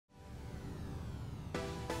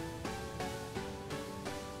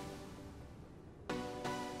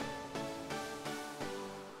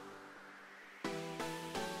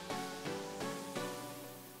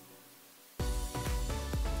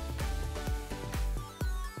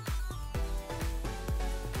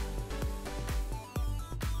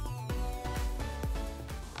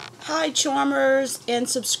Hi Charmers and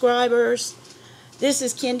subscribers, this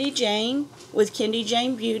is Kendy Jane with Kendy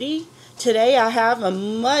Jane Beauty. Today I have a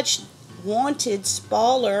much wanted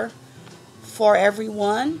spoiler for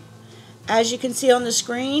everyone. As you can see on the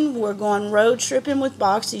screen, we're going road tripping with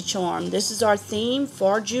Boxycharm. This is our theme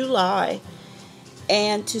for July.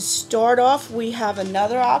 And to start off, we have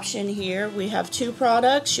another option here. We have two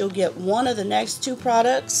products. You'll get one of the next two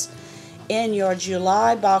products in your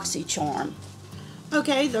July Boxycharm.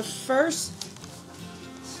 Okay, the first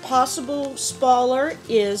possible spoiler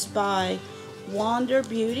is by Wander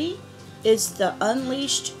Beauty. It's the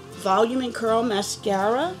Unleashed Volume and Curl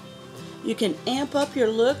Mascara. You can amp up your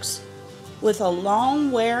looks with a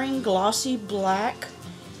long-wearing glossy black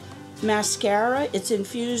mascara. It's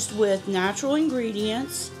infused with natural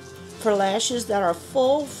ingredients for lashes that are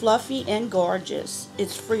full, fluffy, and gorgeous.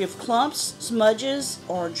 It's free of clumps, smudges,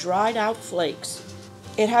 or dried out flakes.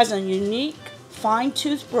 It has a unique fine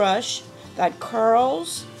toothbrush that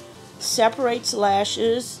curls, separates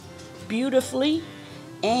lashes beautifully,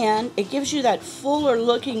 and it gives you that fuller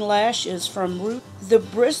looking lashes from root. The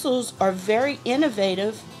bristles are very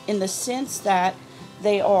innovative in the sense that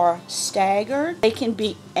they are staggered. They can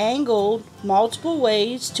be angled multiple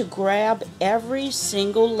ways to grab every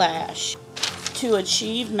single lash to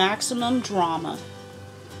achieve maximum drama.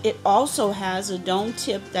 It also has a dome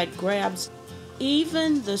tip that grabs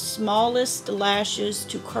even the smallest lashes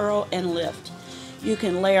to curl and lift. You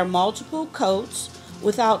can layer multiple coats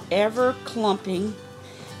without ever clumping.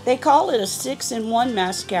 They call it a 6-in-1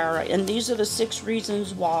 mascara, and these are the 6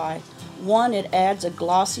 reasons why. 1, it adds a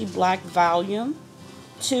glossy black volume.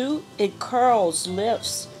 2, it curls,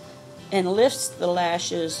 lifts the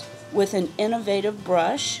lashes with an innovative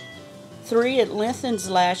brush. 3, it lengthens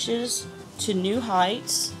lashes to new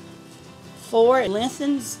heights. 4, it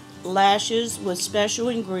lengthens lashes with special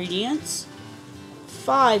ingredients.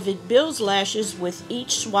 5, it builds lashes with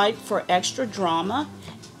each swipe for extra drama.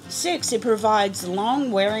 6, it provides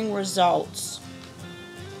long wearing results.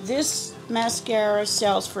 This mascara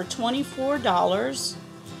sells for $24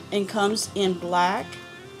 and comes in black,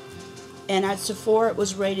 and at Sephora it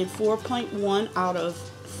was rated 4.1 out of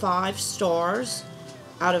 5 stars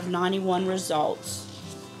out of 91 results.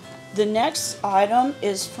 The next item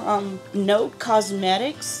is from Note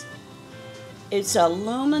Cosmetics. It's a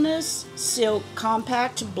luminous silk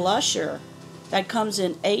compact blusher that comes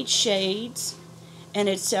in 8 shades, and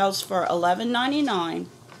it sells for $11.99.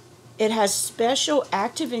 It has special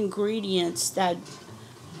active ingredients that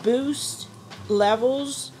boost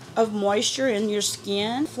levels of moisture in your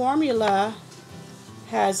skin. Formula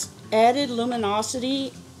has added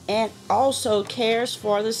luminosity and also cares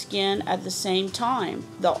for the skin at the same time.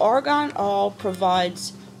 The argan oil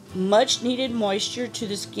provides much needed moisture to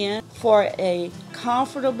the skin for a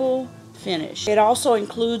comfortable finish. It also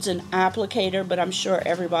includes an applicator, but I'm sure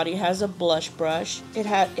everybody has a blush brush.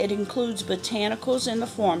 It includes botanicals in the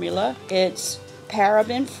formula. It's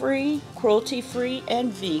paraben free, cruelty free,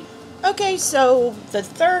 and vegan. Okay, so the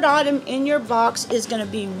third item in your box is going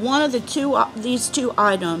to be one of these two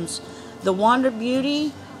items: the Wander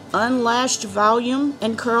Beauty Unlashed Volume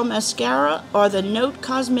and Curl Mascara, or the Note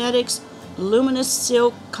Cosmetics Luminous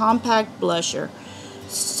Silk Compact Blusher.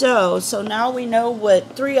 So now we know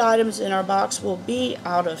what 3 items in our box will be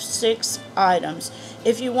out of 6 items.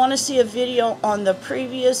 If you want to see a video on the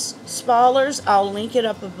previous spoilers, I'll link it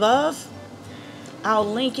up above.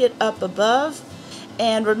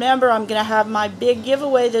 And remember, I'm going to have my big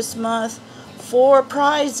giveaway this month. 4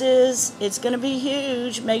 prizes. It's going to be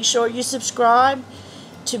huge. Make sure you subscribe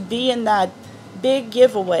to be in that big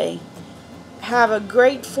giveaway. Have a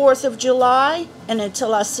great 4th of July, and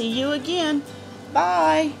until I see you again,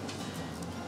 bye.